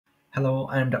Hello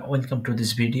and welcome to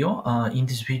this video. In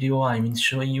this video, I will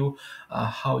show you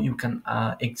how you can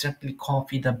exactly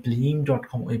copy the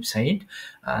Bleame.com website.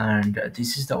 And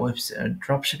this is the website,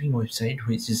 dropshipping website,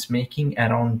 which is making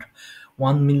around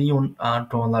 $1 million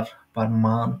per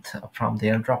month from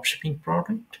their dropshipping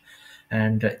product.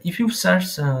 And if you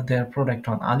search their product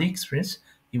on AliExpress,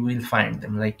 you will find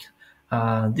them like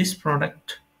this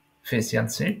product facial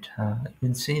set. You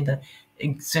will see the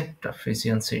exact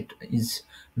facial set is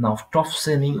now top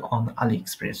selling on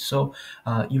AliExpress. So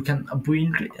you can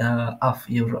build up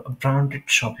your branded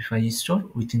Shopify store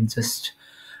within just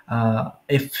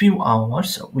a few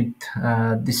hours with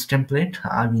this template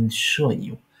I will show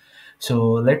you. So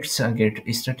let's get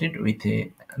started with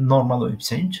a normal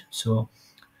website. So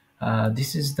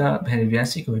this is the very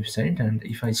basic website, and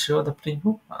if I show the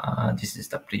preview, this is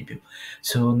the preview.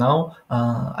 So now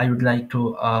I would like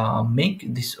to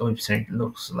make this website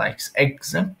looks like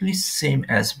exactly same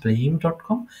as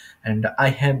Bleame.com, and I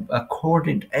have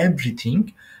coded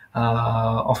everything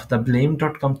of the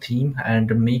Bleame.com theme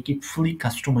and make it fully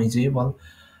customizable.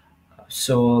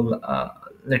 So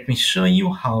let me show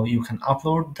you how you can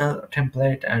upload the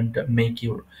template and make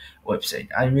your website.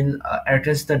 I will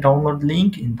attach the download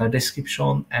link in the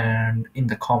description and in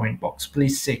the comment box.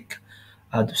 Please check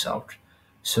this out.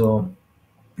 So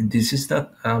this is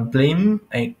the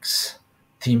BleameX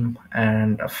theme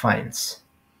and files.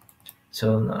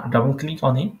 So double click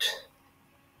on it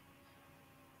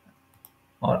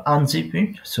or unzip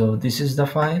it. So this is the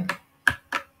file. I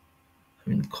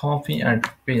will copy and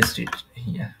paste it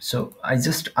here. So I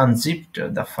just unzipped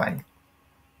the file,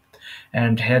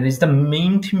 and here is the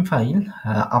main theme file.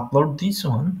 Upload this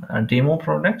one, demo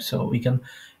product, so we can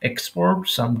export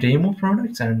some demo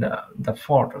products and the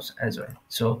photos as well.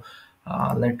 So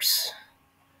let's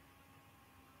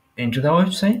into the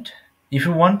website. If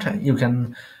you want, you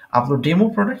can upload demo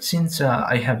products. Since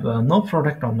I have no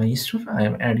product on my store, I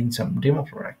am adding some demo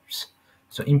products.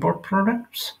 So import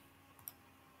products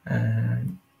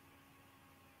and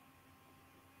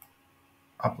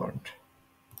upload.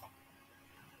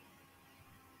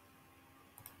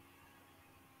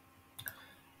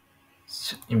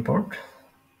 So import,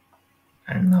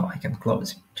 and now I can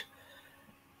close it.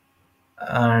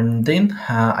 And then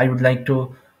I would like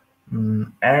to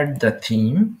add the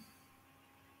theme.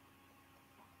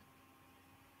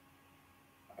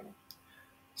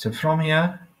 So from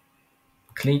here,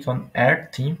 click on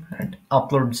add theme and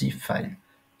upload zip file.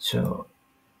 So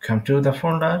come to the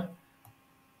folder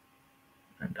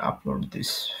and upload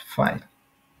this file.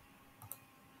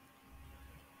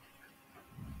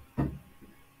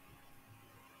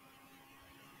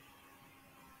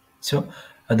 So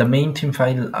the main theme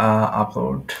file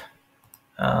upload,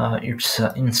 it's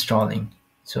installing.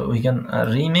 So we can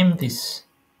rename this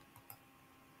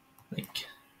like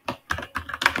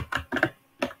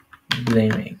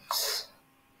BleameX.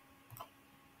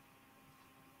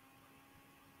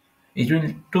 It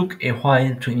will took a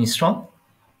while to install.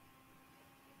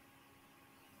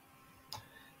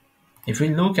 If we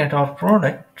look at our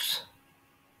products,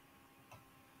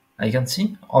 I can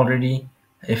see already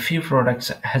a few products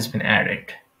has been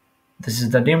added. This is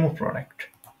the demo product.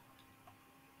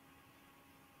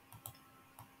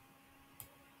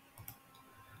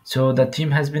 So the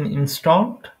theme has been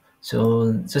installed.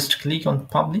 So just click on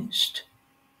published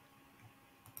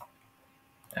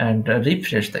and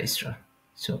refresh the store.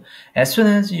 So as soon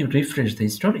as you refresh the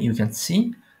store, you can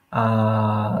see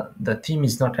the theme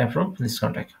is not approved. Please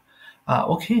contact.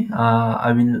 Okay,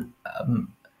 I will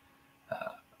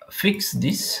fix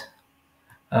this.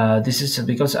 This is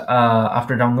because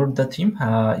after download the theme,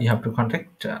 you have to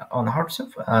contact on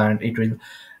WhatsApp and it will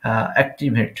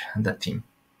activate the theme.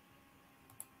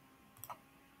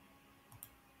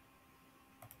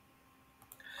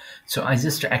 So I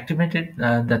just activated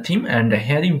the theme, and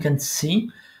here you can see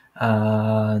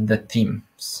the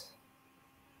themes.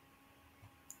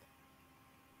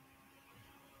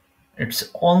 It's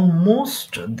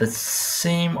almost the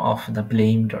same of the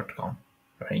Bleame.com,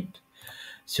 right?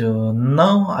 So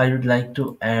now I would like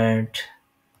to add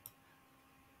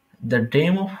the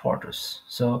demo photos.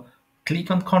 So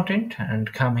click on content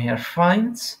and come here,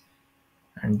 files,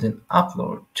 and then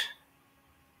upload,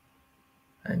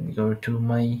 and go to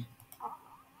my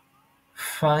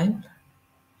file.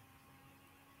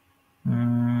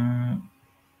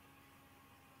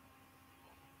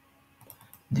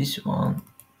 This one,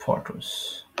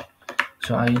 photos.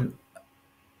 So I'll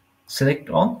select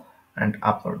all and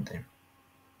upload them.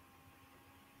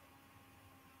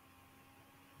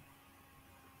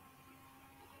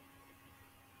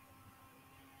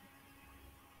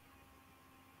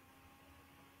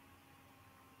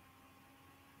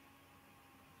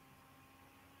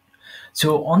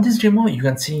 So on this demo, you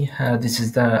can see this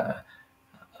is a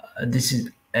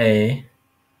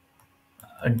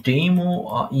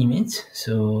demo image.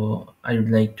 So I would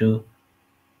like to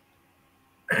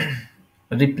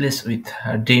replace with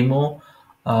demo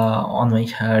on my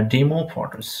demo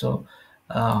photos. So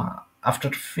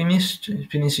after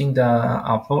finishing the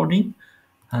uploading,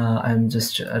 I'm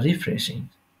just refreshing,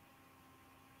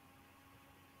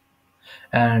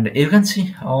 and you can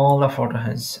see all the photo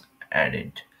has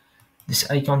added.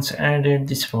 This icons added,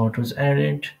 this photos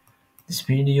added, this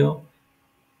video,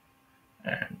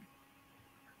 and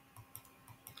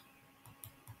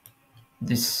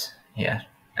this here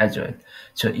as well.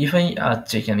 So if I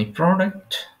check any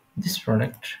product, this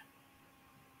product,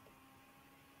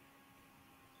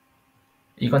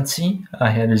 you can see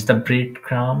here is the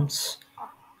breadcrumbs,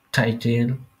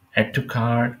 title, add to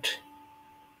cart,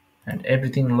 and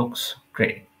everything looks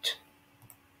great.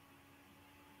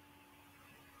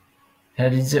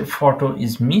 Here is a photo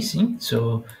is missing,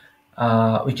 so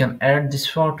we can add this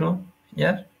photo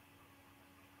here.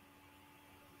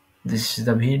 This is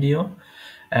the video,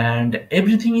 and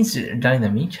everything is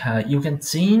dynamic. You can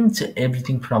change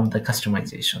everything from the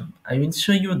customization. I will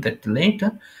show you that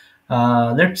later.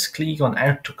 Let's click on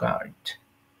add to cart.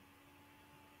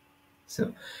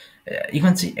 So you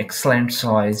can see excellent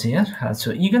size here.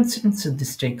 So you can change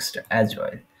this text as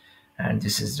well, and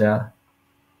this is the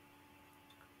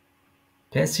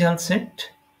facial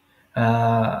set,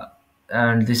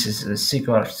 and this is a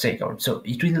secure checkout. So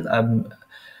it will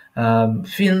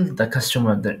feel the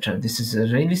customer that this is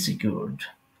really secured.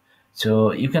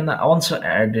 So you can also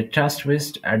add a trust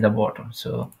based at the bottom.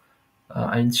 So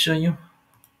I'll show you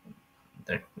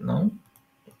that now.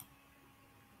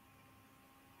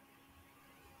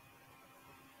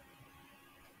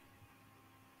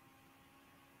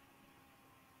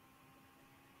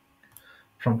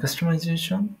 From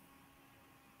customization,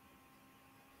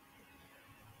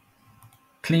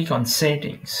 click on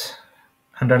settings.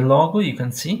 Under logo, you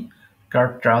can see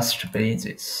cart trust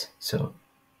pages. So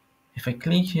if I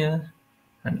click here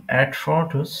and add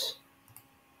photos,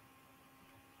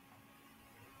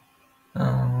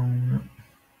 I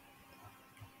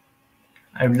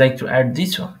would like to add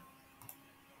this one.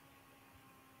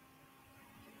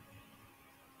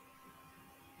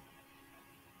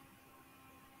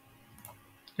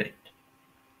 Right.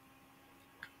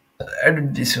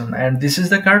 Added this one, and this is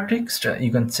the cart text.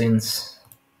 You can change,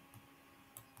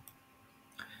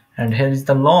 and here is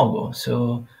the logo.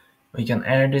 So we can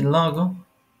add a logo.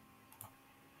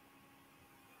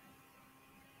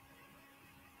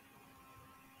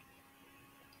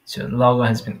 So logo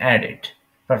has been added.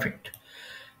 Perfect.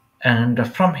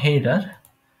 And from header,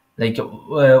 like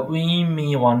we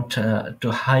may want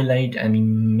to highlight any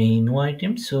menu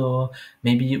item. So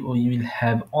maybe we will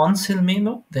have on sale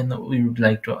menu, then we would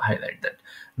like to highlight that.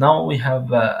 Now we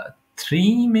have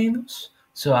 3 menus,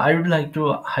 so I would like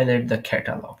to highlight the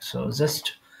catalog. So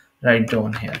just write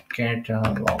down here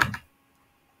catalog.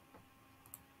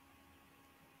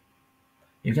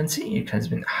 You can see it has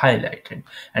been highlighted,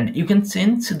 and you can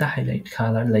change the highlight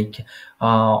color, like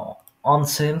on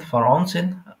sale. For on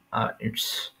sale,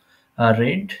 it's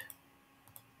red,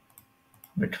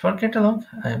 but for catalog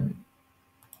I'm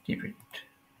keep it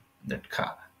that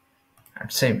color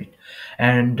and save it.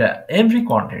 And every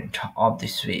content of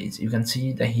this page, you can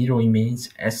see the hero image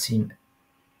as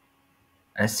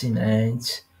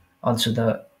also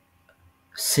the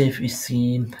safe is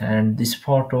seen, and this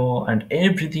photo, and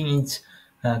everything is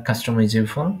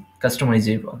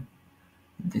customizable.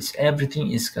 This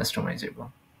everything is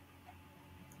customizable.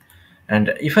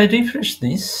 And if I refresh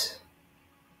this,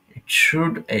 it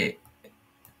should a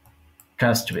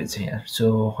trust base here.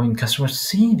 So when customers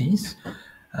see this,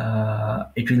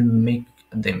 it will make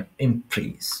them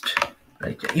impressed.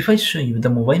 Like if I show you the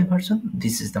mobile version,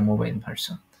 this is the mobile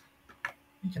version.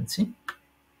 You can see.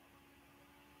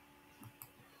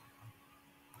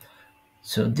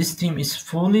 So this theme is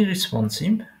fully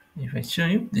responsive. If I show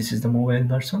you, this is the mobile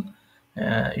version.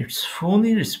 It's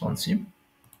fully responsive.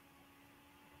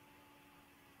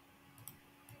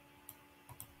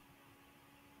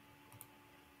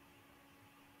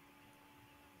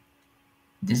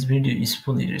 This video is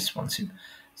fully responsive.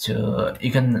 So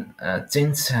you can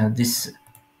change this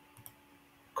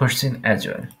question as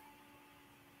well.